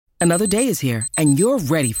Another day is here, and you're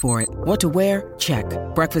ready for it. What to wear? Check.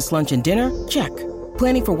 Breakfast, lunch, and dinner? Check.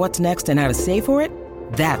 Planning for what's next and how to save for it?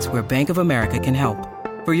 That's where Bank of America can help.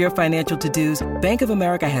 For your financial to-dos, Bank of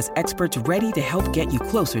America has experts ready to help get you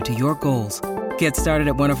closer to your goals. Get started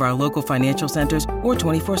at one of our local financial centers or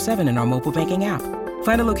 24/7 in our mobile banking app.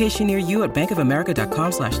 Find a location near you at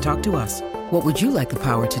bankofamerica.com/talktous. What would you like the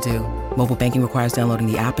power to do? Mobile banking requires downloading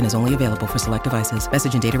the app and is only available for select devices.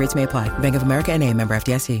 Message and data rates may apply. Bank of America N.A., member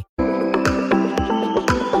FDIC.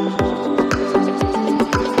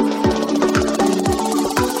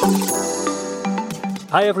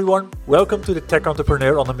 Hi everyone, welcome to the Tech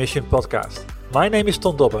Entrepreneur on a Mission podcast. My name is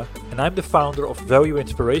Ton Dobbe and I'm the founder of Value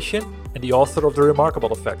Inspiration and the author of The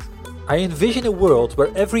Remarkable Effect. I envision a world where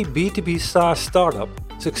every B2B SaaS startup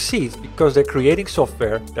succeeds because they're creating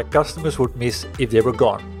software that customers would miss if they were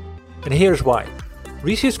gone. And here's why.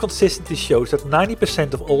 Research consistently shows that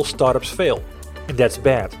 90% of all startups fail, and that's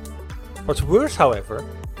bad. What's worse, however,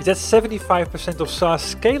 is that 75% of SaaS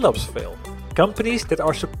scale-ups fail, companies that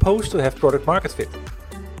are supposed to have product market fit.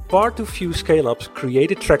 Far too few scale-ups create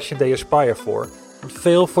the traction they aspire for and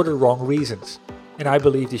fail for the wrong reasons. And I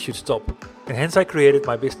believe this should stop. And hence I created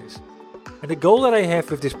my business. And the goal that I have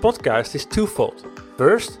with this podcast is twofold.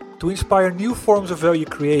 First, to inspire new forms of value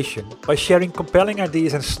creation by sharing compelling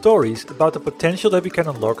ideas and stories about the potential that we can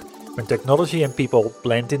unlock when technology and people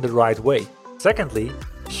blend in the right way. Secondly,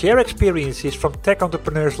 share experiences from tech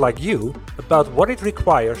entrepreneurs like you about what it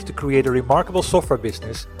requires to create a remarkable software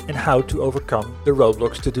business and how to overcome the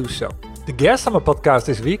roadblocks to do so. The guest on my podcast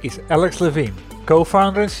this week is Alex Levine,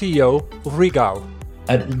 co-founder and CEO of Regal.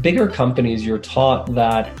 At bigger companies, you're taught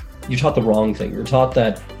the wrong thing. You're taught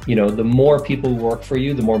that, the more people work for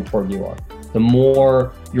you, the more important you are. The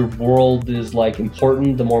more your world is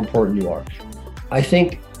important, the more important you are. I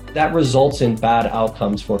think that results in bad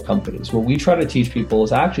outcomes for companies. What we try to teach people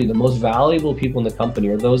is actually the most valuable people in the company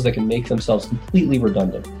are those that can make themselves completely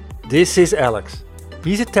redundant. This is Alex.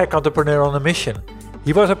 He's a tech entrepreneur on a mission.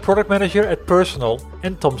 He was a product manager at Personal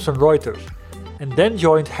and Thomson Reuters, and then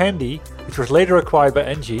joined Handy, which was later acquired by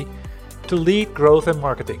Engie, to lead growth and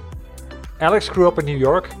marketing. Alex grew up in New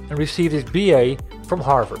York and received his BA from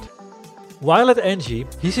Harvard. While at Engie,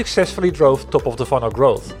 he successfully drove top-of-the-funnel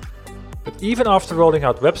growth. But even after rolling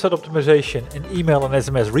out website optimization and email and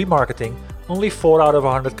SMS remarketing, only 4 out of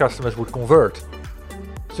 100 customers would convert.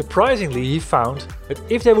 Surprisingly, he found that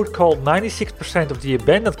if they would call 96% of the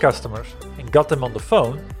abandoned customers and got them on the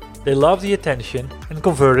phone, they loved the attention and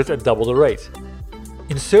converted at double the rate.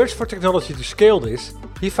 In search for technology to scale this,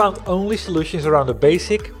 he found only solutions around a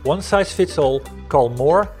basic, one-size-fits-all, call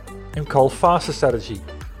more and call faster strategy,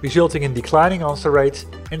 resulting in declining answer rates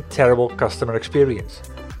and terrible customer experience.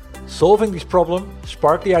 Solving this problem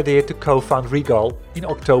sparked the idea to co-found Regal in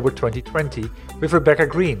October 2020 with Rebecca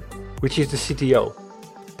Green, which is the CTO.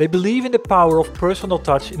 They believe in the power of personal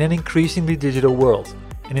touch in an increasingly digital world,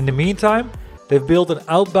 and in the meantime, they've built an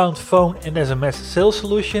outbound phone and SMS sales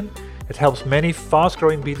solution that helps many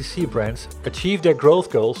fast-growing B2C brands achieve their growth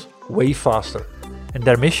goals way faster. And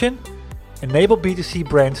their mission? Enable B2C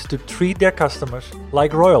brands to treat their customers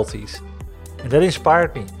like royalties. And that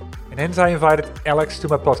inspired me. And hence I invited Alex to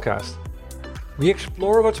my podcast. We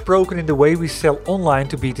explore what's broken in the way we sell online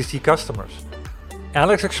to B2C customers.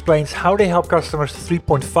 Alex explains how they help customers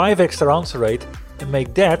 3.5x their answer rate and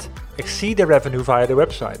make that exceed their revenue via their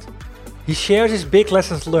website. He shares his big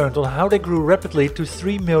lessons learned on how they grew rapidly to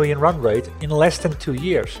 3 million run rate in less than 2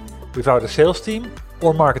 years, without a sales team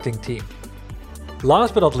or marketing team.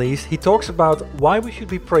 Last but not least, he talks about why we should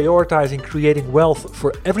be prioritizing creating wealth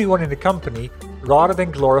for everyone in the company rather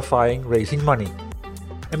than glorifying raising money.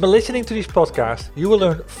 And by listening to this podcast, you will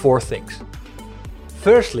learn 4 things.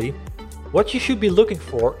 Firstly, what you should be looking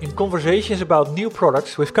for in conversations about new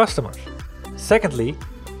products with customers. Secondly,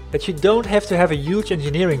 that you don't have to have a huge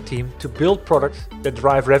engineering team to build products that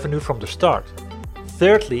drive revenue from the start.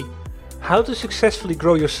 Thirdly, how to successfully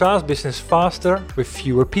grow your SaaS business faster with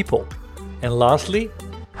fewer people. And lastly,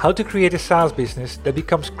 how to create a SaaS business that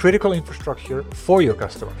becomes critical infrastructure for your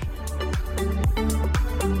customers.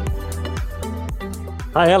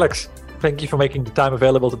 Hi Alex, thank you for making the time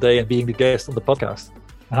available today and being the guest on the podcast.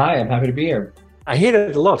 Hi, I'm happy to be here. I hear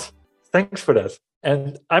that a lot. Thanks for that.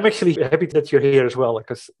 And I'm actually happy that you're here as well,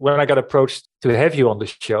 because when I got approached to have you on the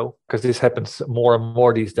show, because this happens more and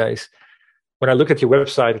more these days, when I looked at your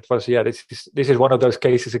website, it was, this is one of those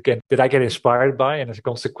cases again that I get inspired by. And as a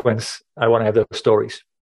consequence, I want to have those stories.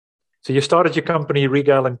 So you started your company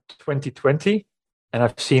Regal in 2020, and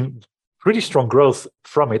I've seen pretty strong growth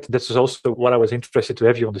from it. This is also what I was interested to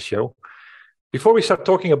have you on the show. Before we start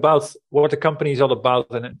talking about what the company is all about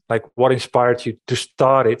and like what inspired you to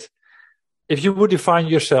start it, if you would define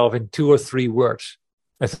yourself in 2 or 3 words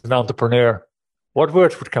as an entrepreneur, what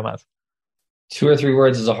words would come out? 2 or 3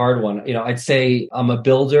 words is a hard one. I'd say I'm a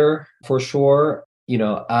builder for sure.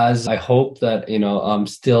 As I hope that, I'm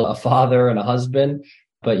still a father and a husband.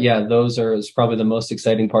 But yeah, those is probably the most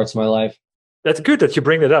exciting parts of my life. That's good that you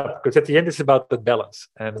bring that up, because at the end, it's about the balance.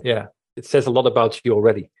 And yeah, it says a lot about you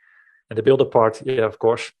already. And the builder part, yeah, of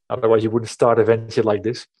course. Otherwise, you wouldn't start a venture like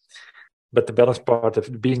this. But the balance part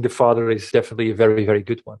of being the father is definitely a very, very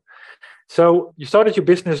good one. So you started your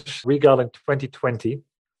business, Regal, in 2020.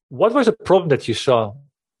 What was a problem that you saw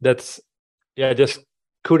that just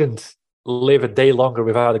couldn't live a day longer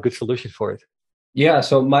without a good solution for it? Yeah,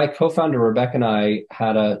 so my co-founder, Rebecca, and I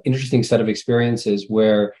had an interesting set of experiences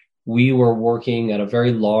where we were working at a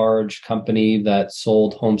very large company that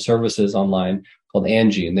sold home services online called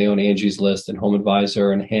Angie, and they own Angie's List and Home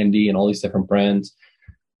Advisor and Handy and all these different brands.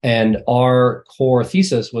 And our core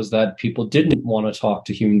thesis was that people didn't want to talk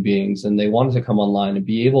to human beings and they wanted to come online and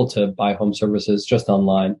be able to buy home services just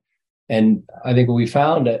online. And I think what we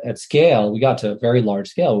found at scale, we got to a very large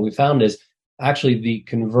scale, what we found is actually the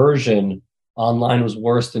conversion online was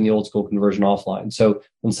worse than the old school conversion offline. So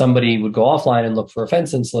when somebody would go offline and look for a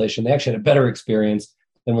fence installation, they actually had a better experience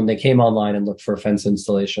than when they came online and looked for a fence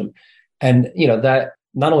installation. And, that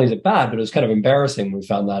not only is it bad, but it was kind of embarrassing when we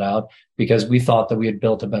found that out because we thought that we had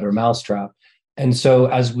built a better mousetrap. And so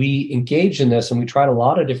as we engaged in this and we tried a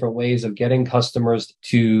lot of different ways of getting customers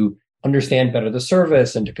to understand better the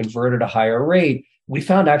service and to convert at a higher rate, we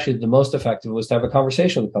found actually the most effective was to have a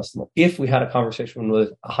conversation with the customer. If we had a conversation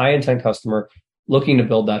with a high intent customer looking to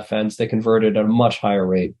build that fence, they converted at a much higher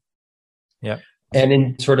rate. Yeah. And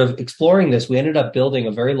in sort of exploring this, we ended up building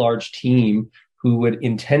a very large team who would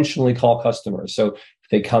intentionally call customers. So if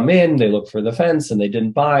they come in, they look for the fence and they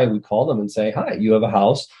didn't buy, we call them and say, hi, you have a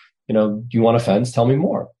house. Do you want a fence? Tell me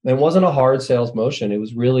more. And it wasn't a hard sales motion. It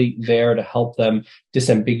was really there to help them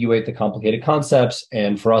disambiguate the complicated concepts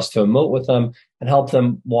and for us to emote with them and help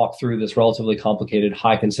them walk through this relatively complicated,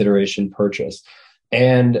 high consideration purchase.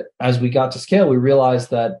 And as we got to scale, we realized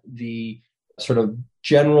that the sort of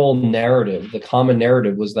general narrative, the common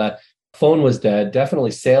narrative was that phone was dead,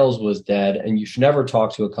 definitely sales was dead, and you should never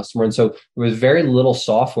talk to a customer. And so there was very little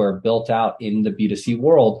software built out in the B2C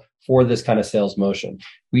world for this kind of sales motion.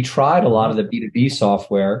 We tried a lot of the B2B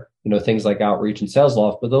software, things like Outreach and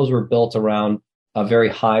SalesLoft, but those were built around a very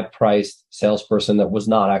high priced salesperson that was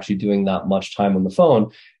not actually doing that much time on the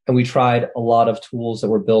phone. And we tried a lot of tools that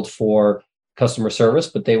were built for customer service,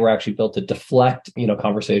 but they were actually built to deflect,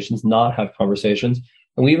 conversations, not have conversations.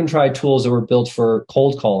 And we even tried tools that were built for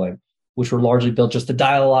cold calling, which were largely built just to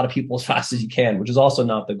dial a lot of people as fast as you can, which is also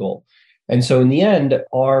not the goal. And so in the end,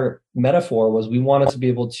 our metaphor was we wanted to be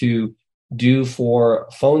able to do for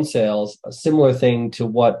phone sales a similar thing to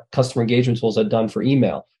what customer engagement tools had done for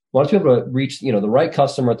email. We wanted to be able to reach, the right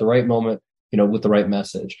customer at the right moment, with the right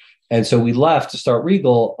message. And so we left to start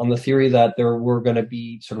Regal on the theory that there were going to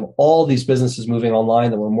be sort of all these businesses moving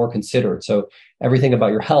online that were more considered. So everything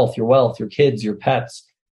about your health, your wealth, your kids, your pets,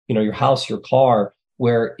 your house, your car,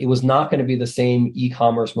 where it was not going to be the same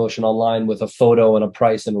e-commerce motion online with a photo and a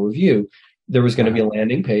price and a review. There was going to be a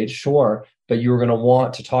landing page, sure, but you were going to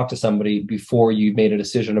want to talk to somebody before you made a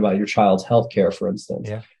decision about your child's healthcare, for instance.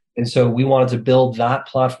 Yeah. And so we wanted to build that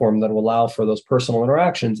platform that will allow for those personal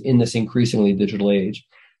interactions in this increasingly digital age.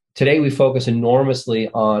 Today, we focus enormously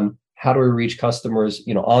on how do we reach customers,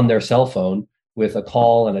 on their cell phone with a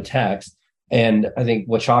call and a text. And I think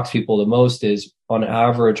what shocks people the most is on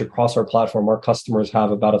average across our platform, our customers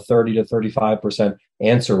have about a 30 to 35%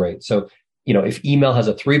 answer rate. So, if email has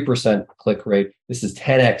a 3% click rate, this is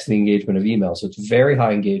 10x the engagement of email. So it's very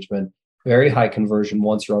high engagement, very high conversion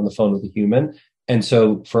once you're on the phone with a human. And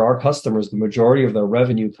so for our customers, the majority of their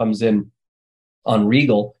revenue comes in on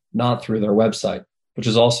Regal, not through their website, which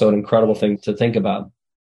is also an incredible thing to think about.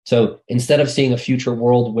 So instead of seeing a future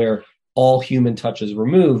world where all human touch is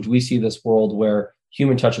removed, we see this world where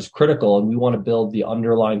human touch is critical, and we want to build the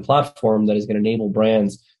underlying platform that is going to enable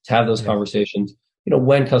brands to have those conversations,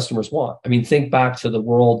 when customers want. I mean, think back to the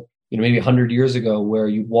world, maybe 100 years ago, where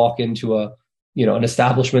you walk into an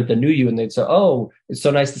establishment that knew you and they'd say, oh, it's so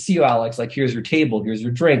nice to see you, Alex. Like, here's your table, here's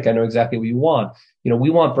your drink. I know exactly what you want. We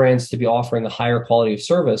want brands to be offering a higher quality of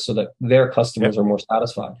service so that their customers are more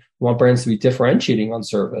satisfied. We want brands to be differentiating on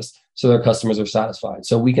service so their customers are satisfied.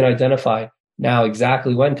 So we can identify now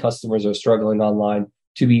exactly when customers are struggling online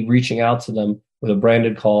to be reaching out to them with a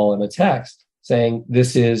branded call and a text saying,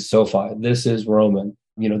 this is SoFi, this is Roman,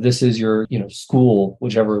 this is your, school,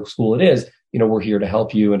 whichever school it is. we're here to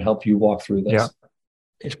help you and help you walk through this. Yeah.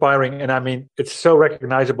 Inspiring. And I mean, it's so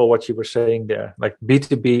recognizable what you were saying there. Like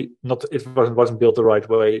B2B, it wasn't built the right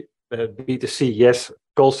way. B2C, yes,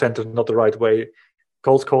 call center not the right way.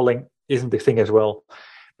 Cold calling isn't the thing as well.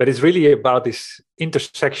 But it's really about this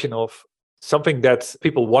intersection of something that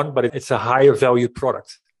people want, but it's a higher value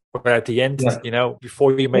product. Where at the end,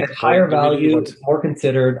 before you make higher value, it's more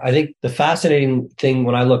considered. I think the fascinating thing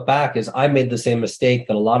when I look back is I made the same mistake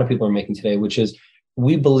that a lot of people are making today, which is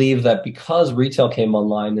we believe that because retail came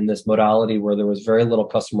online in this modality where there was very little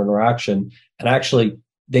customer interaction, and actually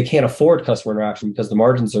they can't afford customer interaction because the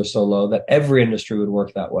margins are so low, that every industry would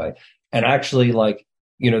work that way. And actually,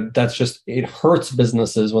 that's just, it hurts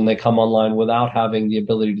businesses when they come online without having the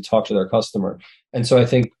ability to talk to their customer. And so I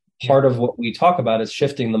think part of what we talk about is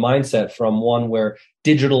shifting the mindset from one where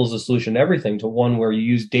digital is a solution to everything to one where you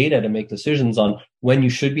use data to make decisions on when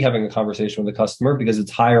you should be having a conversation with a customer because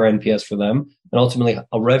it's higher NPS for them and ultimately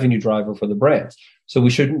a revenue driver for the brands. So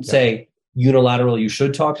we shouldn't say unilaterally you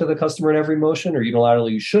should talk to the customer in every motion or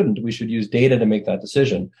unilaterally you shouldn't. We should use data to make that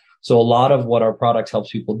decision. So a lot of what our product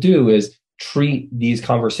helps people do is treat these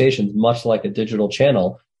conversations much like a digital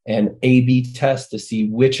channel and A/B test to see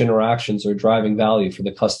which interactions are driving value for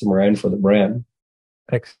the customer and for the brand.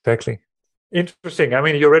 Exactly. Interesting. I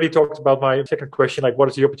mean, you already talked about my second question, like what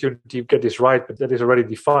is the opportunity to get this right, but that is already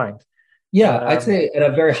defined. Yeah, I'd say at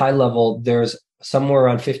a very high level, there's somewhere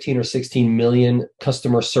around 15 or 16 million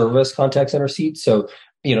customer service contact center seats. So,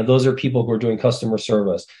 those are people who are doing customer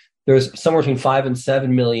service. There's somewhere between 5 and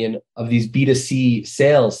 7 million of these B2C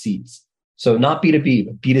sales seats. So not B2B,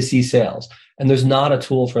 but B2C sales. And there's not a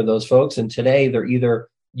tool for those folks. And today they're either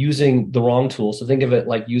using the wrong tool. So think of it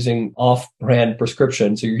like using off-brand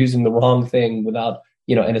prescription. So you're using the wrong thing without,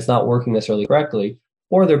 and it's not working necessarily correctly,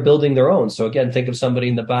 or they're building their own. So again, think of somebody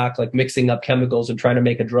in the back, like mixing up chemicals and trying to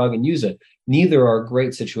make a drug and use it. Neither are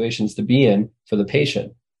great situations to be in for the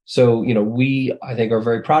patient. So, we, I think, are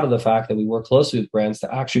very proud of the fact that we work closely with brands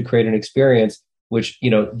to actually create an experience which,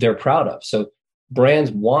 they're proud of. So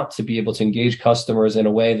brands want to be able to engage customers in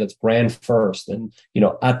a way that's brand first and,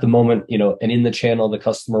 at the moment, and in the channel the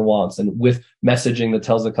customer wants and with messaging that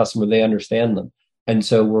tells the customer they understand them. And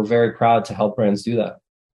so we're very proud to help brands do that.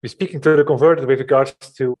 We're speaking to the converted with regards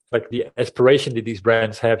to like the aspiration that these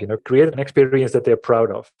brands have, create an experience that they're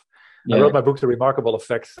proud of. Yeah. I wrote my book, The Remarkable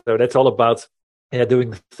Effect. So that's all about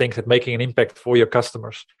doing things and making an impact for your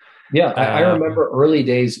customers. Yeah, I remember early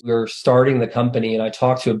days, we were starting the company and I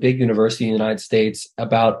talked to a big university in the United States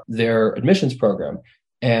about their admissions program.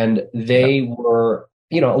 And they were,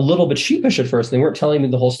 a little bit sheepish at first. They weren't telling me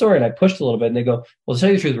the whole story. And I pushed a little bit and they go, well, to tell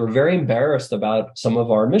you the truth, we're very embarrassed about some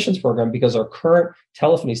of our admissions program because our current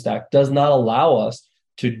telephony stack does not allow us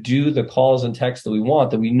to do the calls and texts that we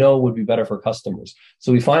want that we know would be better for customers.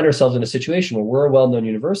 So we find ourselves in a situation where we're a well-known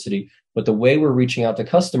university, but the way we're reaching out to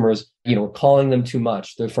customers, we're calling them too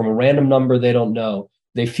much. They're from a random number they don't know.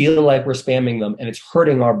 They feel like we're spamming them and it's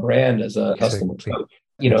hurting our brand as a customer. So,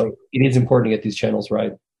 it is important to get these channels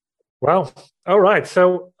right. Well, all right.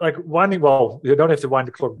 So you don't have to wind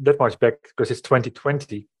the clock that much back because it's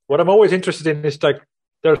 2020. What I'm always interested in is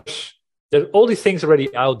there's all these things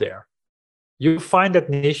already out there. You find that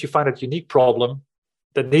niche, you find that unique problem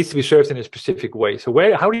that needs to be served in a specific way. So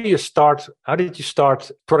how did you start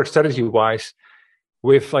product strategy wise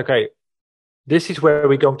with this is where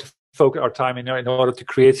we're going to focus our time in order to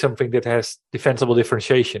create something that has defensible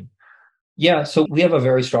differentiation? Yeah, so we have a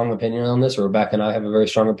very strong opinion on this, or Rebecca and I have a very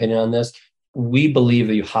strong opinion on this. We believe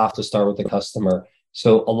that you have to start with the customer.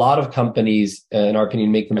 So a lot of companies, in our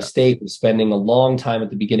opinion, make the mistake of spending a long time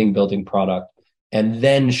at the beginning building product and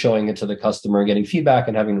then showing it to the customer, getting feedback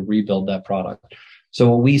and having to rebuild that product. So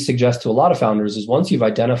what we suggest to a lot of founders is once you've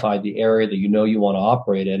identified the area that you want to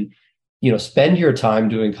operate in, spend your time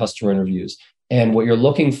doing customer interviews. And what you're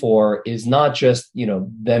looking for is not just,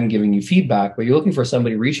 them giving you feedback, but you're looking for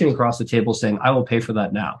somebody reaching across the table saying, I will pay for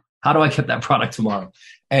that now. How do I get that product tomorrow?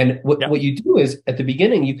 And what you do is at the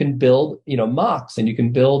beginning, you can build, mocks and you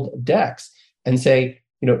can build decks and say,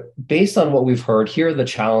 based on what we've heard, here are the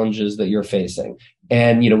challenges that you're facing.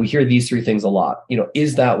 And, we hear these three things a lot.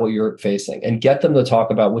 Is that what you're facing? And get them to talk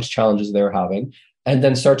about which challenges they're having. And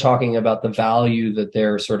then start talking about the value that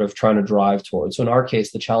they're sort of trying to drive towards. So in our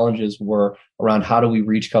case, the challenges were around how do we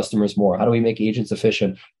reach customers more? How do we make agents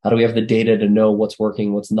efficient? How do we have the data to know what's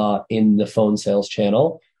working, what's not in the phone sales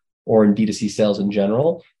channel or in B2C sales in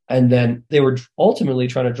general? And then they were ultimately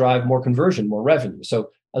trying to drive more conversion, more revenue.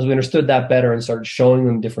 So as we understood that better and started showing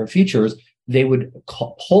them different features, they would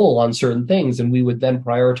pull on certain things and we would then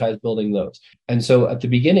prioritize building those. And so at the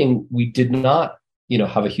beginning, we did not,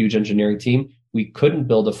 have a huge engineering team. we couldn't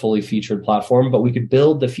build a fully featured platform, but we could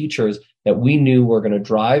build the features that we knew were going to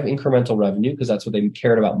drive incremental revenue because that's what they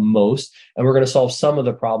cared about most. And we're going to solve some of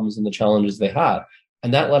the problems and the challenges they had.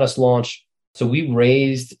 And that let us launch. So we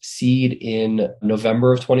raised seed in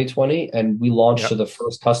November of 2020, and we launched to the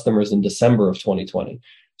first customers in December of 2020.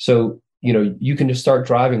 So, you can just start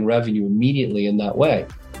driving revenue immediately in that way.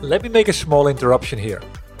 Let me make a small interruption here.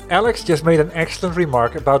 Alex just made an excellent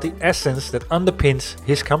remark about the essence that underpins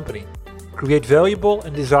his company. Create valuable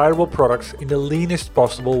and desirable products in the leanest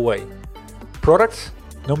possible way. Products,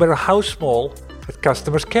 no matter how small, that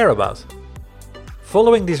customers care about.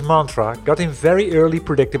 Following this mantra got him very early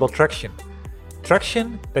predictable traction.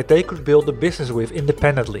 Traction that they could build a business with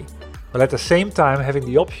independently, while at the same time having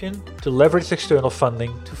the option to leverage external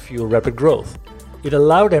funding to fuel rapid growth. It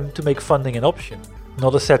allowed them to make funding an option,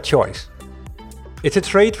 not a set choice. It's a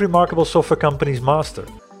trait remarkable software companies master.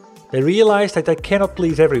 They realize that they cannot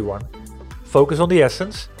please everyone, focus on the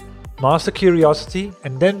essence, master curiosity,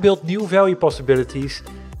 and then build new value possibilities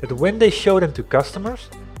that when they show them to customers,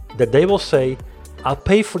 that they will say, "I'll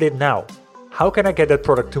pay for it now. How can I get that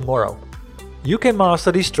product tomorrow?" You can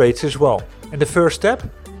master these traits as well. And the first step?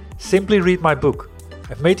 Simply read my book.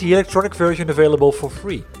 I've made the electronic version available for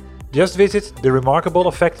free. Just visit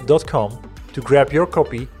theremarkableeffect.com to grab your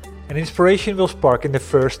copy, and inspiration will spark in the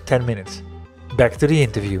first 10 minutes. Back to the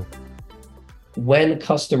interview. When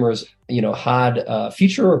customers, had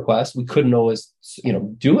feature requests, we couldn't always,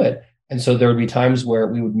 do it. And so there would be times where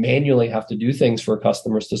we would manually have to do things for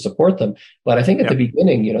customers to support them. But I think at the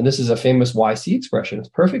beginning, this is a famous YC expression. It's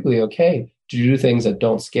perfectly okay to do things that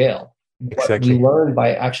don't scale. Exactly. What we learned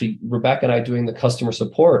by actually Rebecca and I doing the customer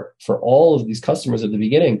support for all of these customers at the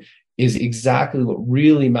beginning is exactly what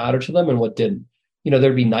really mattered to them and what didn't.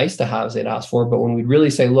 There'd be nice to have they'd ask for, but when we'd really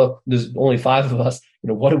say, look, there's only 5 of us,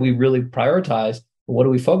 what do we really prioritize? What do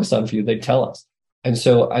we focus on for you? They'd tell us. And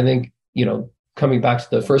so I think, coming back to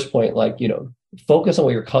the first point, focus on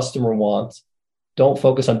what your customer wants. Don't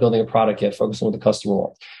focus on building a product yet. Focus on what the customer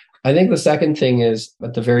wants. I think the second thing is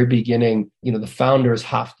at the very beginning, the founders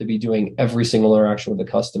have to be doing every single interaction with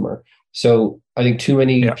the customer. So I think too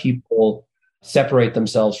many people separate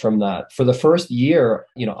themselves from that. For the first year,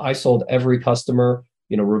 I sold every customer.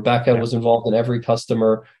 Rebecca was involved in every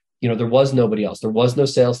customer. There was nobody else. There was no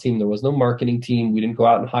sales team. There was no marketing team. We didn't go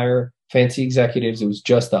out and hire fancy executives. It was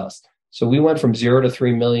just us. So we went from 0 to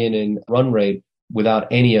 3 million in run rate without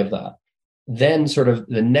any of that. Then sort of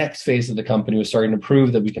the next phase of the company was starting to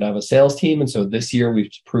prove that we could have a sales team. And so this year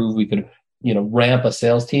we've proved we could, ramp a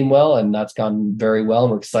sales team well, and that's gone very well.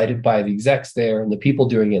 And we're excited by the execs there and the people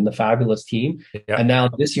doing it and the fabulous team. Yeah. And now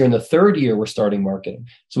this year, in the third year, we're starting marketing.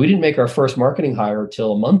 So we didn't make our first marketing hire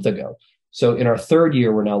till a month ago. So in our third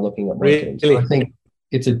year, we're now looking at marketing. Really? So I think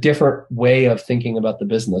it's a different way of thinking about the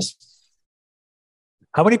business.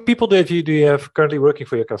 How many people do you have currently working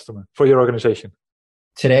for your organization?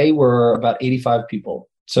 Today, we're about 85 people.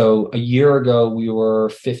 So a year ago, we were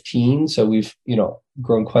 15. So we've,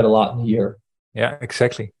 grown quite a lot in a year. Yeah,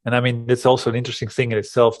 exactly. And I mean, it's also an interesting thing in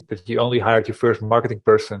itself that you only hired your first marketing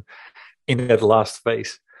person in that last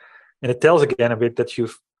phase. And it tells again a bit that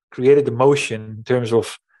you've created the motion in terms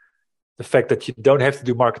of the fact that you don't have to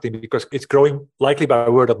do marketing because it's growing likely by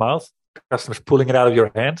word of mouth, customers pulling it out of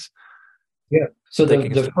your hands. Yeah. So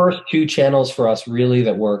the first 2 channels for us really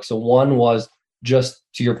that work. So one was just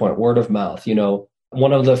to your point, word of mouth.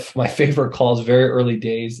 One of my favorite calls very early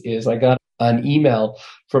days is I got an email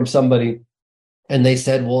from somebody and they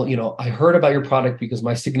said, well, I heard about your product because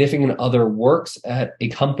my significant other works at a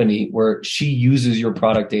company where she uses your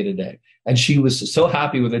product day to day. And she was so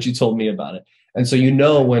happy with it. She told me about it. And so,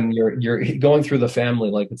 when you're going through the family,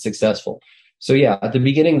 like it's successful. So yeah, at the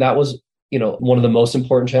beginning, that was, one of the most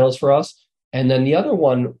important channels for us. And then the other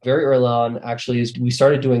one very early on actually is we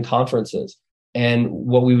started doing conferences. And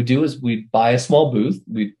what we would do is we'd buy a small booth,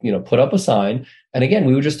 we'd, put up a sign. And again,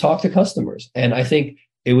 we would just talk to customers. And I think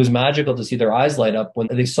it was magical to see their eyes light up when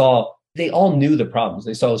they all knew the problems.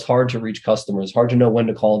 They saw it was hard to reach customers, hard to know when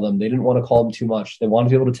to call them. They didn't want to call them too much. They wanted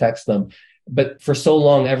to be able to text them. But for so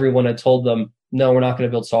long, everyone had told them, no, we're not going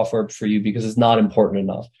to build software for you because it's not important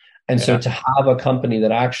enough. And so to have a company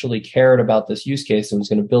that actually cared about this use case and was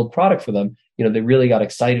going to build product for them, they really got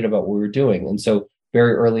excited about what we were doing. And so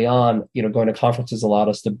very early on, going to conferences allowed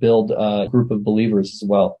us to build a group of believers as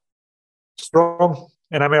well. Strong.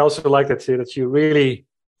 And I may also like that you really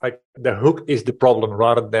like the hook is the problem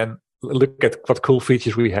rather than look at what cool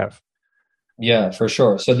features we have. Yeah, for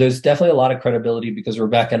sure. So there's definitely a lot of credibility because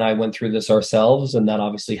Rebecca and I went through this ourselves, and that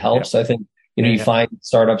obviously helps. I think, you find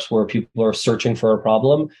startups where people are searching for a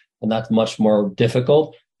problem, and that's much more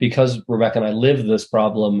difficult because Rebecca and I live this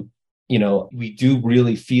problem. we do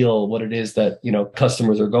really feel what it is that,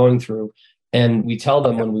 customers are going through. And we tell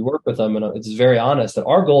them when we work with them, and it's very honest, that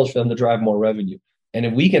our goal is for them to drive more revenue. And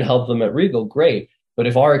if we can help them at Regal, great. But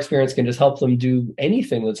if our experience can just help them do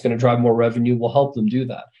anything that's going to drive more revenue, we'll help them do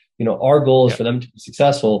that. Our goal is for them to be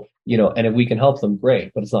successful, and if we can help them,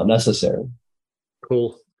 great, but it's not necessary.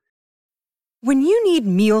 Cool. When you need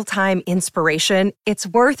mealtime inspiration, it's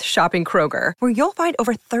worth shopping Kroger, where you'll find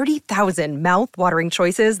over 30,000 mouth-watering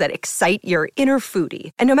choices that excite your inner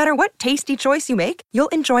foodie. And no matter what tasty choice you make, you'll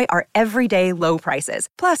enjoy our everyday low prices,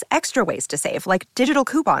 plus extra ways to save, like digital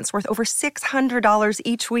coupons worth over $600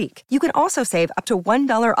 each week. You can also save up to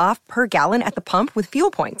 $1 off per gallon at the pump with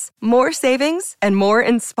fuel points. More savings and more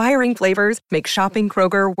inspiring flavors make shopping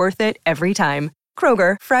Kroger worth it every time.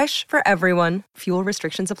 Kroger, fresh for everyone. Fuel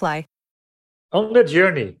restrictions apply. On that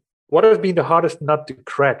journey, what has been the hardest nut to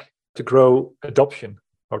crack to grow adoption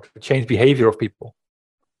or to change behavior of people?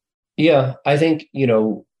 Yeah, I think,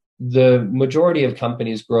 the majority of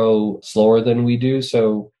companies grow slower than we do.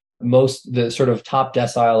 So the sort of top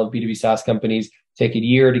decile of B2B SaaS companies take a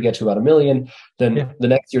year to get to about 1 million, then the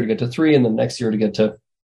next year to get to 3, and the next year to get to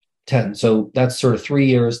 10. So that's sort of 3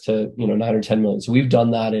 years to, 9 or 10 million. So we've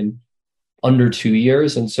done that in under 2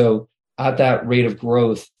 years. And so at that rate of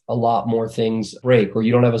growth, a lot more things break, or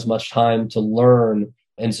you don't have as much time to learn.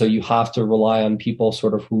 And so you have to rely on people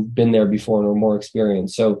sort of who've been there before and are more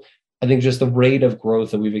experienced. So I think just the rate of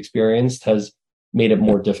growth that we've experienced has made it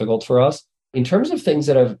more difficult for us. In terms of things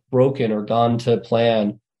that have broken or gone to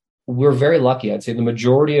plan, we're very lucky. I'd say the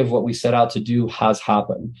majority of what we set out to do has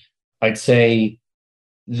happened. I'd say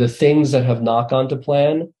the things that have not gone to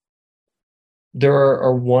plan, there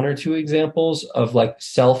are 1 or 2 examples of like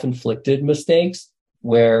self-inflicted mistakes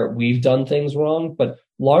where we've done things wrong, but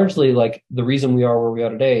largely like the reason we are where we are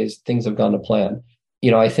today is things have gone to plan.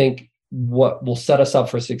 I think what will set us up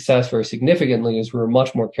for success very significantly is we're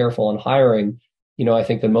much more careful on hiring, I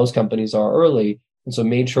think than most companies are early. And so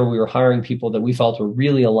made sure we were hiring people that we felt were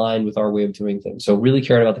really aligned with our way of doing things. So really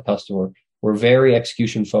cared about the customer. We're very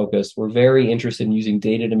execution focused. We're very interested in using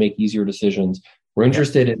data to make easier decisions. We're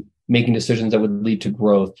interested in making decisions that would lead to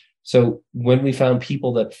growth. So when we found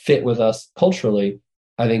people that fit with us culturally,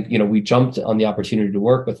 I think, we jumped on the opportunity to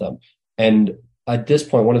work with them. And at this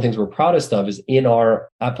point, one of the things we're proudest of is in our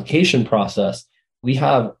application process, we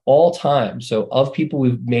have all time. So of people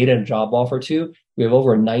we've made a job offer to, we have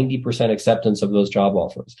over 90% acceptance of those job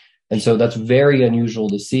offers. And so that's very unusual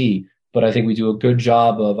to see. But I think we do a good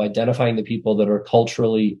job of identifying the people that are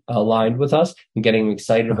culturally aligned with us and getting them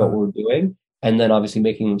excited about what we're doing. And then obviously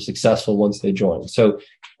making them successful once they join. So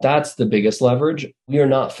that's the biggest leverage. We are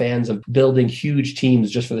not fans of building huge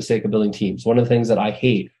teams just for the sake of building teams. One of the things that I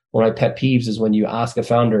hate, one of my pet peeves, is when you ask a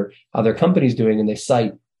founder how their company's doing and they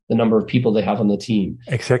cite the number of people they have on the team.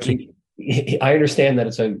 Exactly. I understand that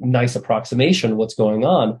it's a nice approximation of what's going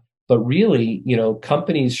on, but really,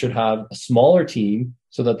 companies should have a smaller team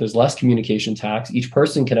so that there's less communication tax. Each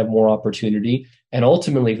person can have more opportunity. And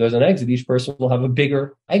ultimately, if there's an exit, each person will have a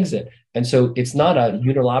bigger exit. And so it's not a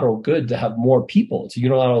unilateral good to have more people. It's a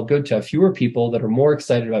unilateral good to have fewer people that are more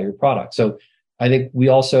excited about your product. So I think we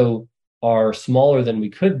also are smaller than we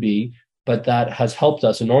could be, but that has helped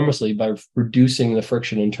us enormously by reducing the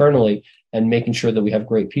friction internally and making sure that we have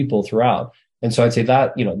great people throughout. And so I'd say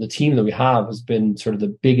that, the team that we have has been sort of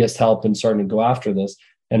the biggest help in starting to go after this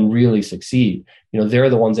and really succeed. They're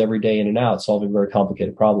the ones every day in and out solving very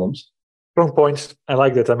complicated problems. Strong points. I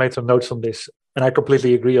like that. I made some notes on this. And I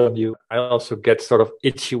completely agree on you. I also get sort of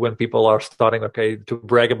itchy when people are starting, to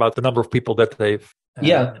brag about the number of people that they've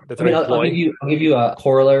I'll give you a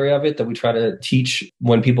corollary of it that we try to teach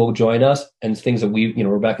when people join us, and things that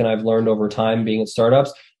Rebecca and I have learned over time being at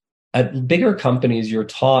startups. At bigger companies, you're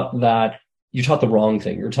taught the wrong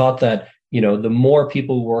thing. You're taught that, the more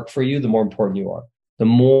people work for you, the more important you are. The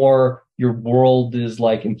more your world is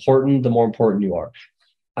like important, the more important you are.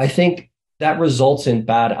 I think that results in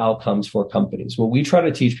bad outcomes for companies. What we try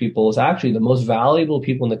to teach people is actually the most valuable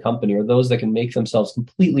people in the company are those that can make themselves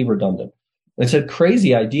completely redundant. It's a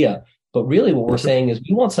crazy idea, but really what we're saying is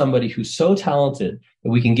we want somebody who's so talented that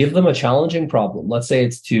we can give them a challenging problem. Let's say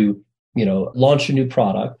it's to, launch a new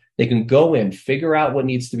product. They can go in, figure out what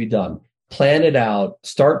needs to be done, plan it out,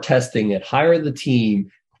 start testing it, hire the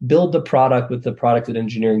team, build the product with the product and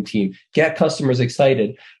engineering team, get customers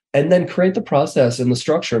excited, and then create the process and the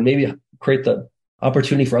structure, and maybe create the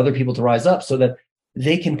opportunity for other people to rise up so that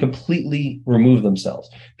they can completely remove themselves.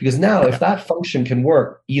 Because now if that function can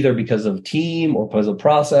work either because of team or because of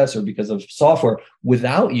process or because of software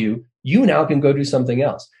without you, you now can go do something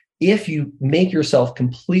else. If you make yourself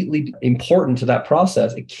completely important to that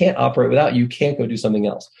process, it can't operate without you, can't go do something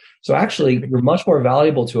else. So actually, you're much more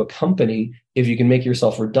valuable to a company if you can make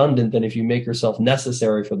yourself redundant than if you make yourself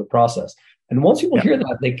necessary for the process. And once people hear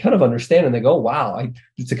that, they kind of understand and they go, wow,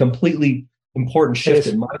 it's a completely important shift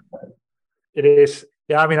in mindset. It is.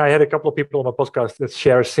 Yeah, I mean, I had a couple of people on my podcast that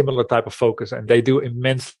share a similar type of focus, and they do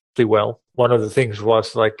immensely well. One of the things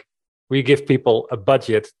was like, we give people a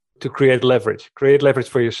budget to create leverage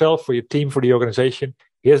for yourself, for your team, for the organization.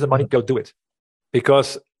 Here's the money, go do it.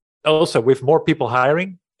 Because also with more people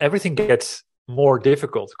hiring, everything gets more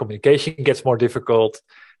difficult. Communication gets more difficult.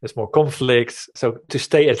 There's more conflicts. So to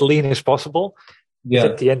stay as lean as possible is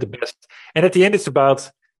at the end the best. And at the end, it's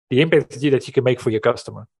about the impact that you can make for your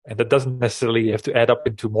customer. And that doesn't necessarily have to add up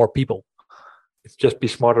into more people. It's just be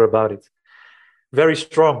smarter about it. Very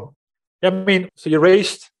strong. I mean, so you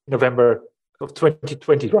raised November of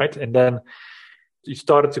 2020, right? And then you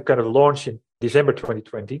started to kind of launch in December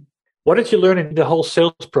 2020. What did you learn in the whole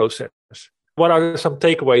sales process? What are some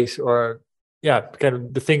takeaways or, kind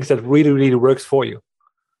of the things that really, really works for you?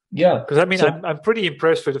 Yeah. Because I mean, I'm pretty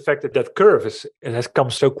impressed with the fact that curve has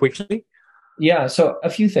come so quickly. Yeah. So a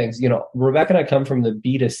few things, Rebecca and I come from the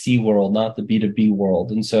B2C world, not the B2B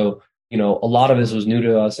world. And so, a lot of this was new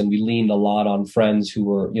to us and we leaned a lot on friends who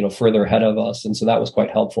were, further ahead of us. And so that was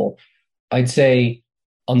quite helpful. I'd say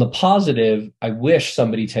on the positive, I wish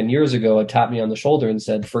somebody 10 years ago had tapped me on the shoulder and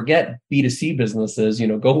said, forget B2C businesses,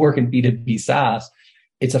 go work in B2B SaaS.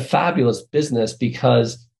 It's a fabulous business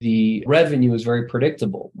because the revenue is very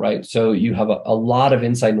predictable, right? So you have a lot of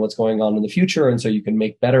insight in what's going on in the future. And so you can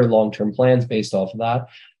make better long-term plans based off of that.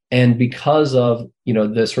 And because of,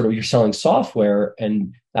 the sort of you're selling software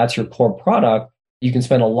and that's your core product, you can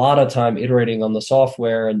spend a lot of time iterating on the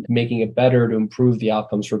software and making it better to improve the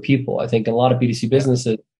outcomes for people. I think in a lot of B2C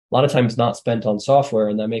businesses, a lot of time is not spent on software,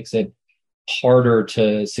 and that makes it harder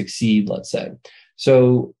to succeed, let's say.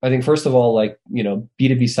 So I think, first of all,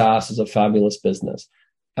 B2B SaaS is a fabulous business.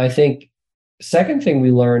 I think second thing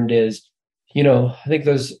we learned is, I think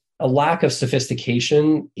there's a lack of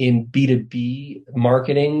sophistication in B2B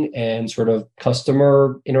marketing and sort of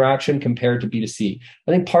customer interaction compared to B2C.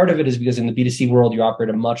 I think part of it is because in the B2C world, you operate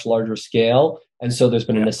at a much larger scale. And so there's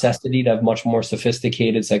been a necessity to have much more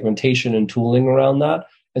sophisticated segmentation and tooling around that.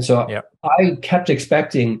 And so I kept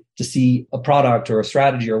expecting to see a product or a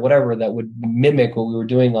strategy or whatever that would mimic what we were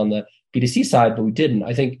doing on the B2C side, but we didn't.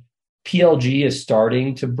 I think PLG is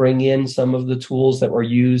starting to bring in some of the tools that were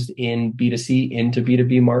used in B2C into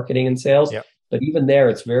B2B marketing and sales. Yep. But even there,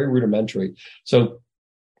 it's very rudimentary. So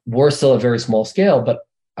we're still at very small scale, but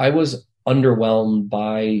I was underwhelmed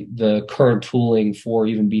by the current tooling for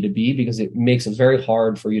even B2B because it makes it very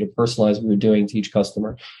hard for you to personalize what you're doing to each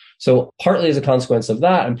customer. So partly as a consequence of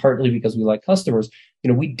that, and partly because we like customers,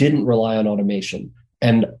 we didn't rely on automation.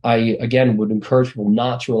 And I, again, would encourage people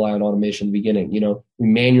not to rely on automation in the beginning. We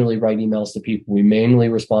manually write emails to people. We manually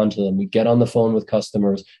respond to them. We get on the phone with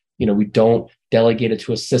customers. We don't delegate it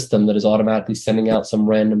to a system that is automatically sending out some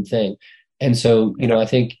random thing. And so, I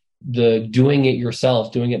think the doing it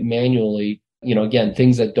yourself, doing it manually, again,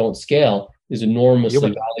 things that don't scale is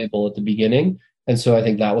enormously valuable at the beginning. And so I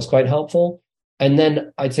think that was quite helpful. And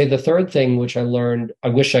then I'd say the third thing, which I learned, I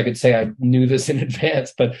wish I could say I knew this in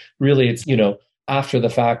advance, but really it's, after the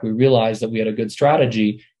fact, we realized that we had a good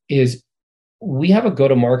strategy, is we have a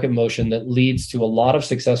go-to-market motion that leads to a lot of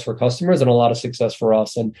success for customers and a lot of success for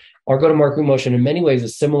us. And our go-to-market motion in many ways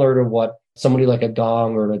is similar to what somebody like a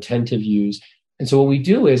Gong or an Attentive use. And so what we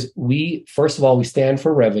do is first of all, we stand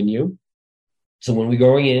for revenue. So when we're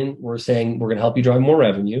going in, we're saying we're going to help you drive more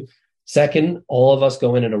revenue. Second, all of us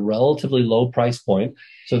go in at a relatively low price point.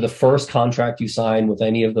 So the first contract you sign with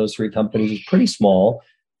any of those three companies is pretty small.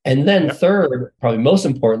 And then third, probably most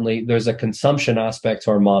importantly, there's a consumption aspect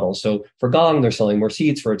to our model. So for Gong, they're selling more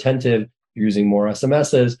seats. For Attentive, you're using more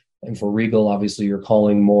SMSs. And for Regal, obviously, you're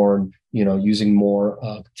calling more and, using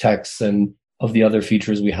more texts and of the other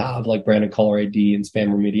features we have, like branded caller ID and spam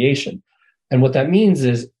remediation. And what that means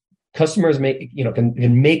is customers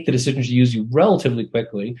can make the decision to use you relatively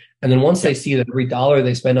quickly. And then once they see that every dollar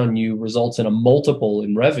they spend on you results in a multiple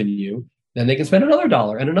in revenue, then they can spend another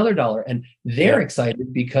dollar and another dollar. And they're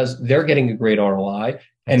excited because they're getting a great ROI.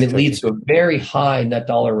 And it leads to a very high net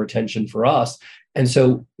dollar retention for us. And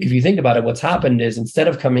so if you think about it, what's happened is instead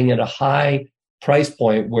of coming at a high price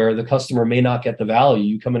point where the customer may not get the value,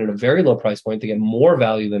 you come in at a very low price point to get more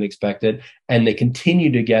value than expected. And they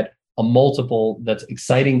continue to get a multiple that's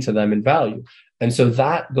exciting to them in value. And so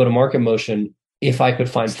that go-to-market motion, if I could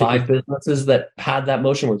find 5 businesses that had that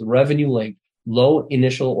motion with revenue linked, low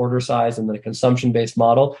initial order size, and then a consumption-based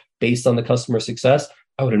model based on the customer success,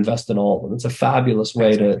 I would invest in all of them. It's a fabulous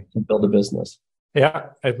way to build a business. Yeah,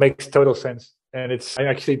 it makes total sense. And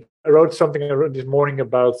I wrote something this morning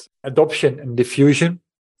about adoption and diffusion.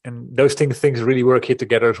 And those things really work here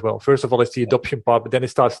together as well. First of all, it's the adoption part, but then it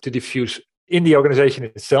starts to diffuse in the organization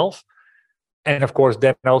itself. And of course,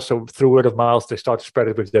 then also through word of mouth, they start to spread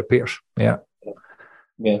it with their peers. Yeah.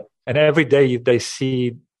 And every day they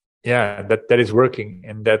see, that is working.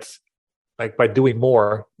 And that's like by doing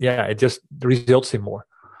more, it just results in more.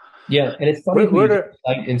 Yeah. And it's funny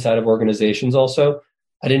inside of organizations also.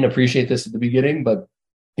 I didn't appreciate this at the beginning, but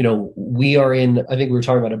we are I think we were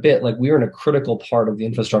talking about a bit, like we are in a critical part of the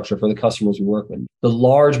infrastructure for the customers we work with. The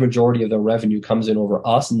large majority of their revenue comes in over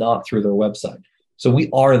us, not through their website. So we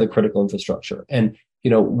are the critical infrastructure. And,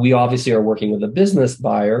 we obviously are working with a business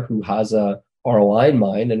buyer who has a ROI in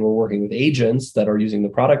mind, and we're working with agents that are using the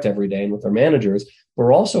product every day and with their managers.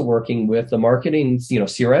 We're also working with the marketing,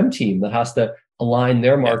 CRM team that has to align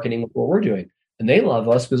their marketing with what we're doing. And they love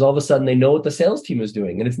us because all of a sudden they know what the sales team is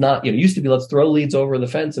doing. And it's not, it used to be, let's throw leads over the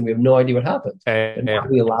fence and we have no idea what happens. And now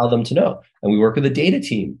we allow them to know. And we work with the data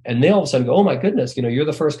team. And they all of a sudden go, oh my goodness, you're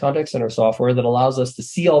the first contact center software that allows us to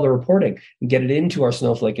see all the reporting and get it into our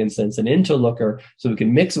Snowflake instance and into Looker so we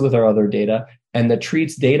can mix it with our other data. And that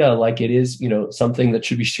treats data like it is, something that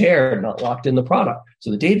should be shared, not locked in the product. So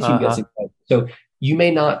the data team gets excited. So you may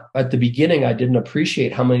not, at the beginning, I didn't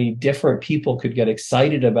appreciate how many different people could get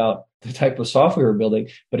excited about the type of software we're building,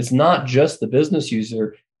 but it's not just the business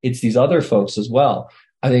user, it's these other folks as well.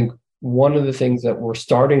 I think one of the things that we're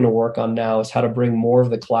starting to work on now is how to bring more of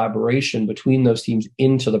the collaboration between those teams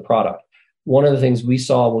into the product. One of the things we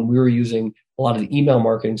saw when we were using a lot of the email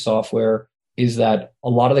marketing software is that a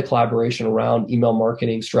lot of the collaboration around email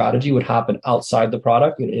marketing strategy would happen outside the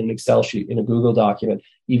product in an Excel sheet, in a Google document,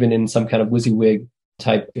 even in some kind of WYSIWYG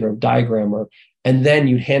type, diagram, and then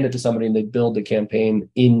you'd hand it to somebody and they'd build the campaign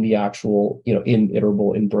in the actual, in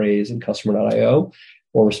Iterable, in Braze, in Customer.io,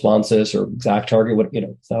 or Responsys, or ExactTarget,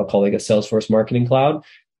 it's now called like a Salesforce Marketing Cloud.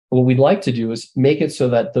 What we'd like to do is make it so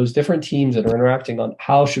that those different teams that are interacting on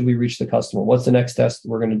how should we reach the customer, what's the next test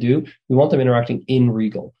we're going to do, we want them interacting in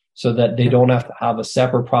Regal, so that they don't have to have a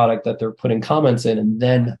separate product that they're putting comments in and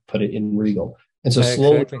then put it in Regal. And so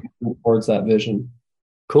slowly towards that vision.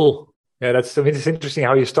 Cool. Yeah, it's interesting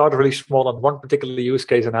how you start really small on one particular use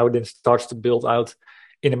case and how it then starts to build out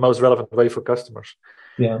in the most relevant way for customers.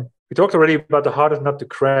 Yeah. We talked already about the hardest nut to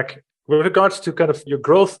crack. With regards to kind of your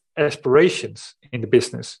growth aspirations in the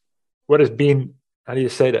business, what has been, how do you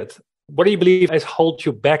say that? What do you believe has held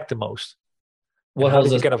you back the most? How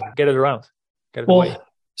did you kind of get it around? Away?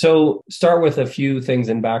 So start with a few things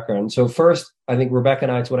in background. So first, I think Rebecca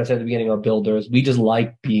and I, it's what I said at the beginning, are builders. We just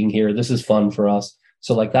like being here. This is fun for us.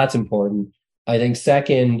 So that's important. I think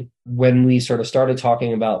second, when we sort of started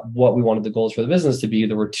talking about what we wanted the goals for the business to be,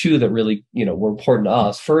 there were two that really, were important to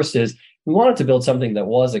us. First is we wanted to build something that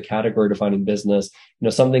was a category defining business,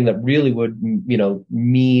 something that really would,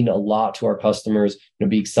 mean a lot to our customers,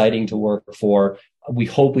 be exciting to work for. We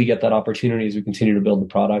hope we get that opportunity as we continue to build the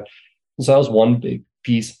product. And so that was one big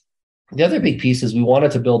piece. The other big piece is we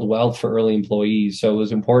wanted to build wealth for early employees. So it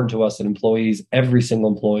was important to us that employees, every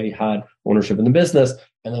single employee, had ownership in the business,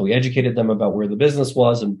 and that we educated them about where the business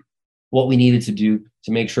was and what we needed to do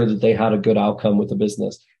to make sure that they had a good outcome with the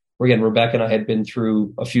business. Again, Rebecca and I had been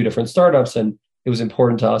through a few different startups, and it was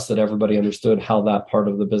important to us that everybody understood how that part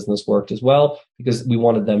of the business worked as well, because we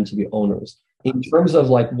wanted them to be owners. In terms of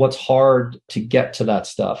what's hard to get to that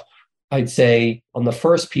stuff, I'd say on the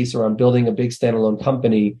first piece around building a big standalone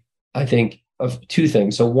company, I think of two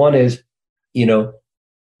things. So one is, you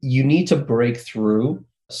need to break through.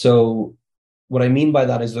 So what I mean by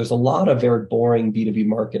that is there's a lot of very boring B2B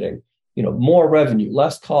marketing, more revenue,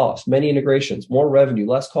 less cost, many integrations, more revenue,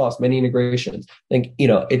 less cost, many integrations. I think,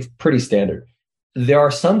 it's pretty standard. There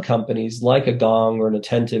are some companies like a Gong or an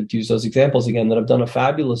Attentive, to use those examples again, that have done a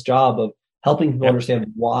fabulous job of helping people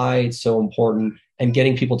understand why it's so important and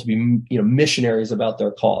getting people to be, missionaries about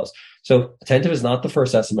their cause. So Attentive is not the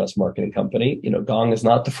first SMS marketing company. Gong is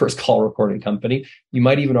not the first call recording company. You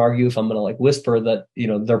might even argue, if I'm going to whisper, that,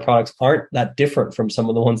 their products aren't that different from some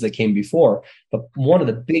of the ones that came before. But one of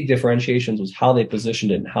the big differentiations was how they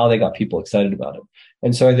positioned it and how they got people excited about it.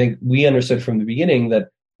 And so I think we understood from the beginning that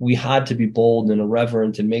we had to be bold and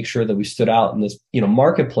irreverent and make sure that we stood out in this,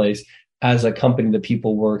 marketplace as a company that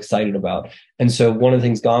people were excited about. And so one of the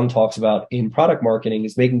things Gong talks about in product marketing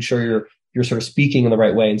is making sure you're sort of speaking in the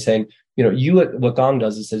right way and saying, what Gong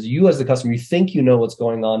does is says, you as the customer, you think you know what's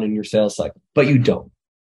going on in your sales cycle, but you don't.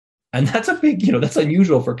 And that's a big, that's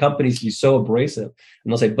unusual for companies to be so abrasive.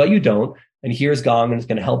 And they'll say, but you don't. And here's Gong, and it's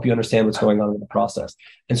going to help you understand what's going on in the process.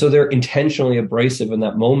 And so they're intentionally abrasive in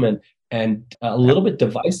that moment. and a little bit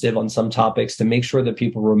divisive on some topics to make sure that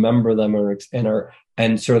people remember them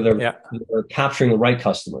and sort of they're capturing the right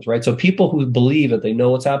customers, right? So people who believe that they know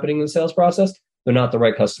what's happening in the sales process, they're not the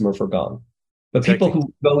right customer for Gong. But people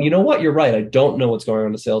who go, you know what, you're right, I don't know what's going on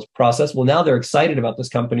in the sales process. Well, now they're excited about this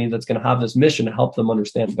company that's going to have this mission to help them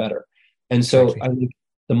understand better. And so I think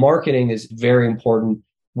the marketing is very important.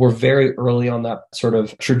 We're very early on that sort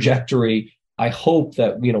of trajectory. I hope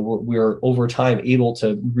that, you know, we're over time able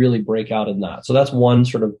to really break out in that. So that's one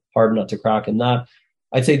sort of hard nut to crack in that.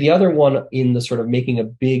 I'd say the other one in the sort of making a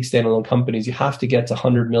big standalone companies, you have to get to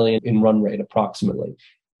 100 million in run rate approximately.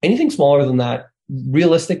 Anything smaller than that,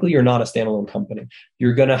 realistically, you're not a standalone company.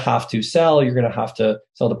 You're going to have to sell. You're going to have to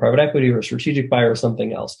sell to private equity or a strategic buyer or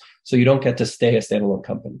something else. So you don't get to stay a standalone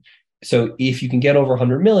company. So if you can get over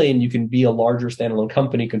 100 million, you can be a larger standalone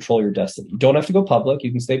company, control your destiny. You don't have to go public.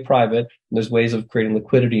 You can stay private. And there's ways of creating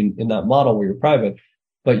liquidity in that model where you're private,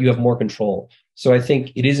 but you have more control. So I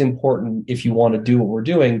think it is important, if you want to do what we're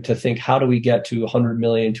doing, to think, how do we get to 100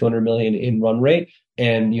 million, 200 million in run rate,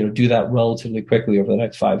 and, you know, do that relatively quickly over the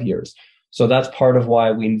next 5 years. So that's part of why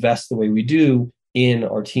we invest the way we do in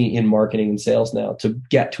our team, in marketing and sales now, to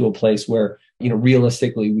get to a place where, you know,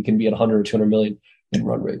 realistically we can be at 100 or 200 million in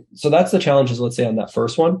run rate. So that's the challenges, let's say, on that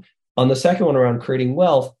first one. On the second one around creating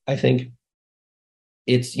wealth, I think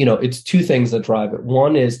it's two things that drive it.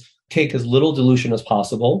 One is take as little dilution as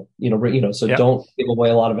possible, so don't give away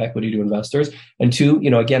a lot of equity to investors. And two,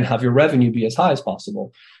 again, have your revenue be as high as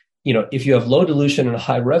possible. If you have low dilution and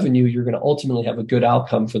high revenue, you're going to ultimately have a good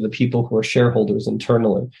outcome for the people who are shareholders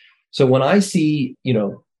internally. So when I see,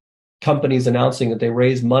 companies announcing that they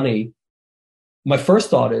raise money, my first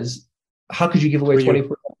thought is, how could you give away 20%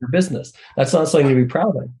 of your business? That's not something to be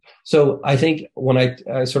proud of. So I think when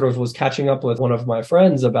I sort of was catching up with one of my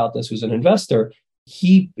friends about this, who's an investor,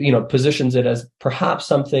 he, positions it as perhaps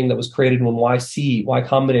something that was created when Y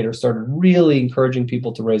Combinator started really encouraging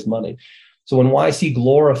people to raise money. So when YC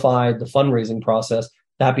glorified the fundraising process,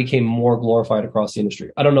 that became more glorified across the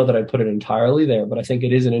industry. I don't know that I'd put it entirely there, but I think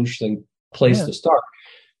it is an interesting place to start.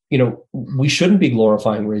 We shouldn't be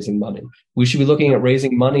glorifying raising money. We should be looking at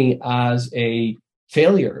raising money as a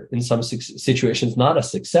failure in some situations, not a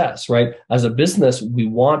success, right? As a business, we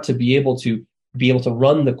want to be able to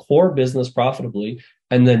run the core business profitably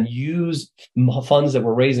and then use funds that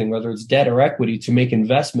we're raising, whether it's debt or equity, to make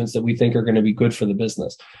investments that we think are going to be good for the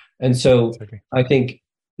business. And so I think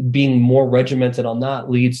being more regimented on that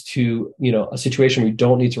leads to, a situation where you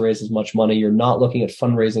don't need to raise as much money. You're not looking at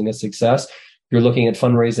fundraising as success. You're looking at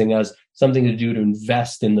fundraising as something to do to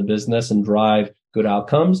invest in the business and drive good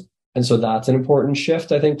outcomes. And so that's an important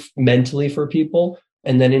shift, I think, mentally for people.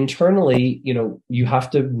 And then internally, you have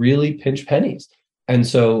to really pinch pennies. And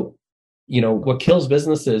so, what kills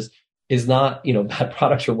businesses is not, bad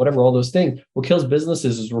products or whatever, all those things. What kills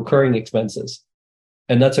businesses is recurring expenses.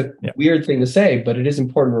 And that's a weird thing to say, but it is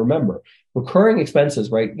important to remember. Recurring expenses,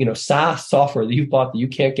 right? SaaS software that you've bought that you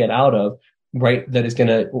can't get out of, right? That is going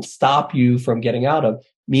to stop you from getting out of,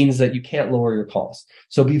 means that you can't lower your costs.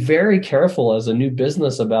 So be very careful as a new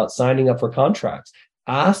business about signing up for contracts.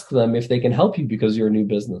 Ask them if they can help you because you're a new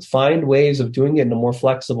business. Find ways of doing it in a more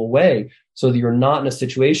flexible way so that you're not in a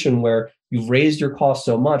situation where you've raised your costs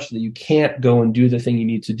so much that you can't go and do the thing you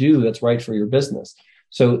need to do that's right for your business.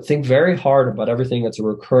 So think very hard about everything that's a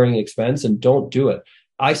recurring expense and don't do it.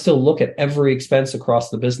 I still look at every expense across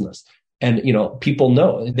the business. And, people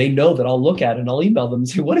know, they know that I'll look at it and I'll email them and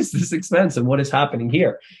say, what is this expense and what is happening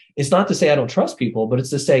here? It's not to say I don't trust people, but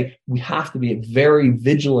it's to say we have to be very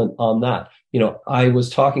vigilant on that. I was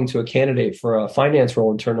talking to a candidate for a finance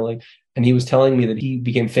role internally, and he was telling me that he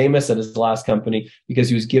became famous at his last company because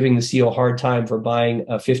he was giving the CEO a hard time for buying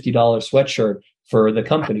a $50 sweatshirt for the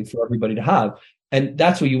company for everybody to have. And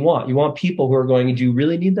that's what you want. You want people who are going, do you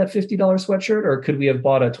really need that $50 sweatshirt, or could we have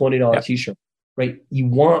bought a $20 t-shirt? Right? You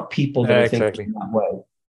want people that are thinking that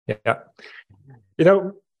way. Yeah.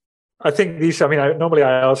 I think normally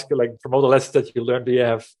I ask, from all the lessons that you learned, do you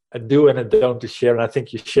have a do and a don't to share? And I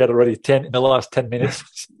think you shared already 10 in the last 10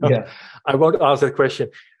 minutes. So I won't ask that question.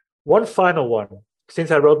 One final one.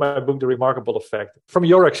 Since I wrote my book, The Remarkable Effect, from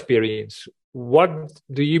your experience, what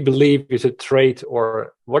do you believe is a trait,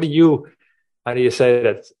 or what do you, how do you say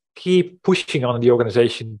that, keep pushing on the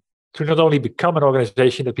organization to not only become an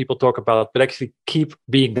organization that people talk about, but actually keep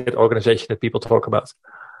being that organization that people talk about?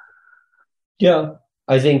 Yeah,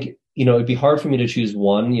 I think, it'd be hard for me to choose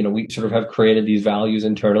one. We sort of have created these values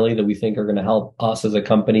internally that we think are going to help us as a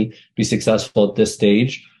company be successful at this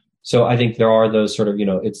stage. So I think there are those sort of,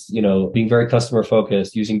 it's, being very customer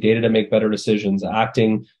focused, using data to make better decisions,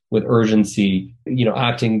 acting with urgency,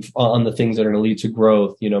 acting on the things that are going to lead to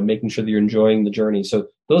growth, making sure that you're enjoying the journey. So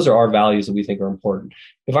those are our values that we think are important.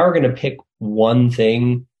 If I were going to pick one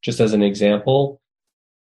thing, just as an example,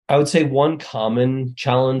 I would say one common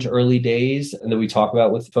challenge early days and that we talk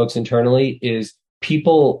about with folks internally is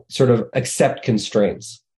people sort of accept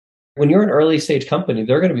constraints. When you're an early stage company,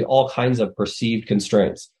 there are going to be all kinds of perceived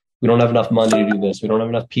constraints. We don't have enough money to do this. We don't have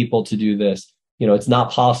enough people to do this. It's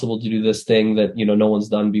not possible to do this thing that, no one's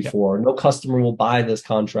done before. No customer will buy this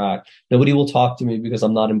contract. Nobody will talk to me because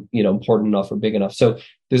I'm not, important enough or big enough. So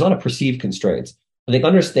there's a lot of perceived constraints. I think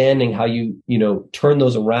understanding how you, turn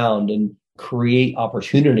those around and create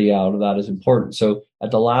opportunity out of that is important. So at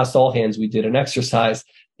the last All Hands, we did an exercise.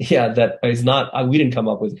 That is not, we didn't come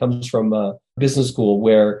up with, it comes from a business school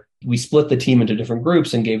where we split the team into different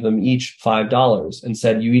groups and gave them each $5 and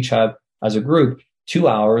said, you each have, as a group, 2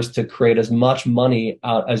 hours to create as much money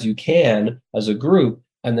out as you can as a group,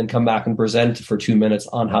 and then come back and present for 2 minutes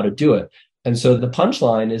on how to do it. And so the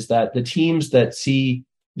punchline is that the teams that see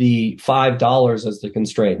the $5 as the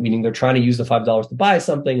constraint, meaning they're trying to use the $5 to buy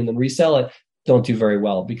something and then resell it, don't do very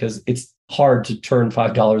well because it's hard to turn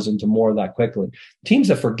 $5 into more that quickly. Teams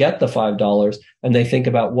that forget the $5 and they think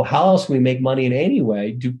about, well, how else can we make money in any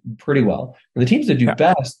way, do pretty well. And the teams that do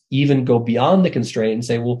best even go beyond the constraint and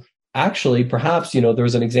say, well, actually, perhaps, there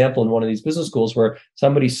was an example in one of these business schools where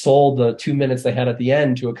somebody sold the 2 minutes they had at the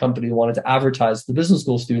end to a company who wanted to advertise to the business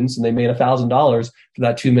school students, and they made $1,000 for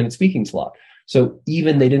that 2-minute speaking slot. So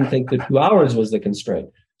even they didn't think the 2 hours was the constraint.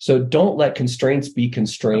 So don't let constraints be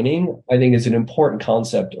constraining, I think is an important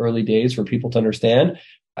concept early days for people to understand.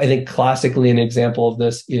 I think classically an example of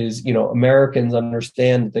this is, Americans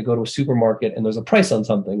understand that they go to a supermarket and there's a price on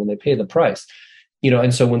something and they pay the price.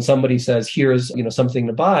 And so when somebody says, here's, something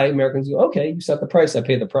to buy, Americans go, okay, you set the price, I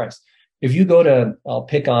pay the price. If you go to, I'll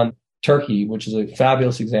pick on Turkey, which is a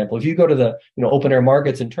fabulous example. If you go to the, open air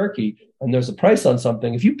markets in Turkey and there's a price on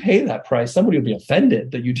something, if you pay that price, somebody will be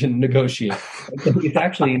offended that you didn't negotiate. It's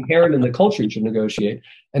actually inherent in the culture to negotiate.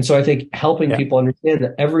 And so I think helping people understand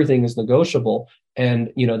that everything is negotiable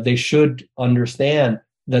and, they should understand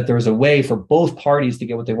that there's a way for both parties to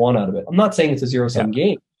get what they want out of it. I'm not saying it's a zero-sum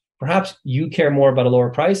game. Perhaps you care more about a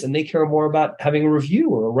lower price and they care more about having a review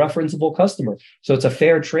or a referenceable customer. So it's a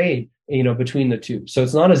fair trade, between the two. So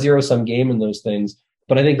it's not a zero-sum game in those things.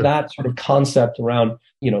 But I think that sort of concept around,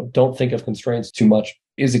 don't think of constraints too much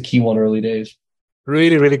is a key one early days.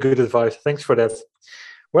 Really, really good advice. Thanks for that.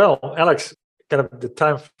 Well, Alex, kind of the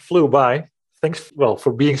time flew by. Thanks,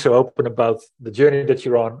 for being so open about the journey that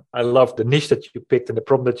you're on. I love the niche that you picked and the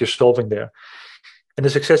problem that you're solving there and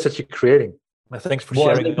the success that you're creating. Thanks for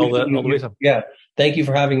sharing all the wisdom. Yeah, thank you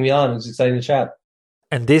for having me on. It was exciting to chat.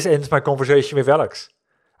 And this ends my conversation with Alex.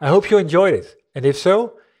 I hope you enjoyed it. And if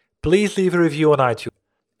so, please leave a review on iTunes.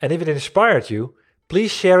 And if it inspired you,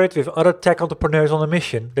 please share it with other tech entrepreneurs on a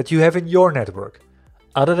mission that you have in your network.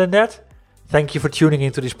 Other than that, thank you for tuning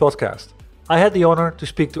into this podcast. I had the honor to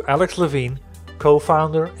speak to Alex Levine,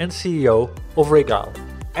 co-founder and CEO of Regal.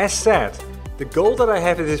 As said, the goal that I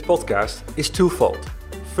have in this podcast is twofold.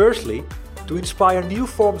 Firstly, to inspire new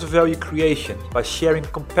forms of value creation by sharing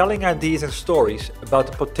compelling ideas and stories about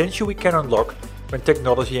the potential we can unlock when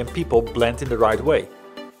technology and people blend in the right way.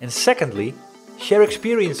 And secondly, share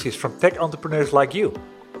experiences from tech entrepreneurs like you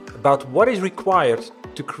about what is required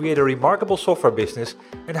to create a remarkable software business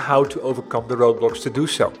and how to overcome the roadblocks to do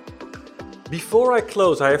so. Before I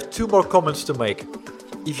close, I have 2 more comments to make.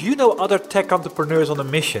 If you know other tech entrepreneurs on a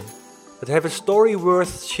mission that have a story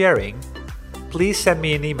worth sharing, please send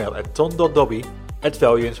me an email at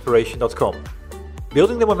ton.dobby@valueinspiration.com.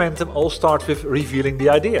 Building the momentum all starts with revealing the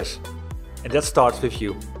ideas. And that starts with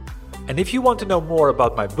you. And if you want to know more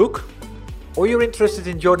about my book, or you're interested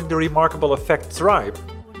in joining the Remarkable Effect tribe,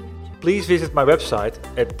 please visit my website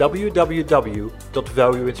at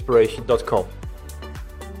www.valueinspiration.com.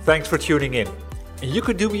 Thanks for tuning in. And you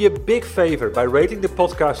could do me a big favor by rating the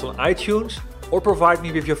podcast on iTunes or provide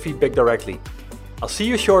me with your feedback directly. I'll see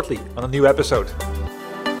you shortly on a new episode.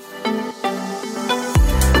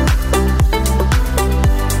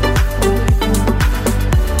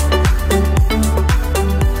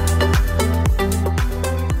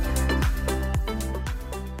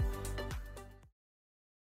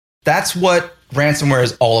 That's what ransomware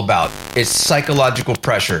is all about. It's psychological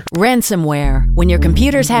pressure. Ransomware, when your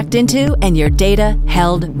computer's hacked into and your data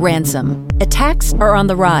held ransom. Attacks are on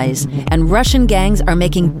the rise, and Russian gangs are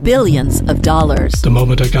making billions of dollars. The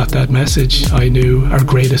moment I got that message, I knew our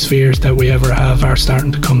greatest fears that we ever have are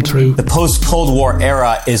starting to come true. The post-Cold War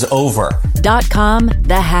era is over. .com,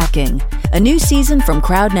 The Hacking. A new season from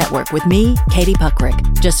Crowd Network with me, Katie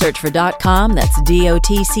Puckrick. Just search for .com, that's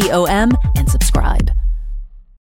DOTCOM, and subscribe.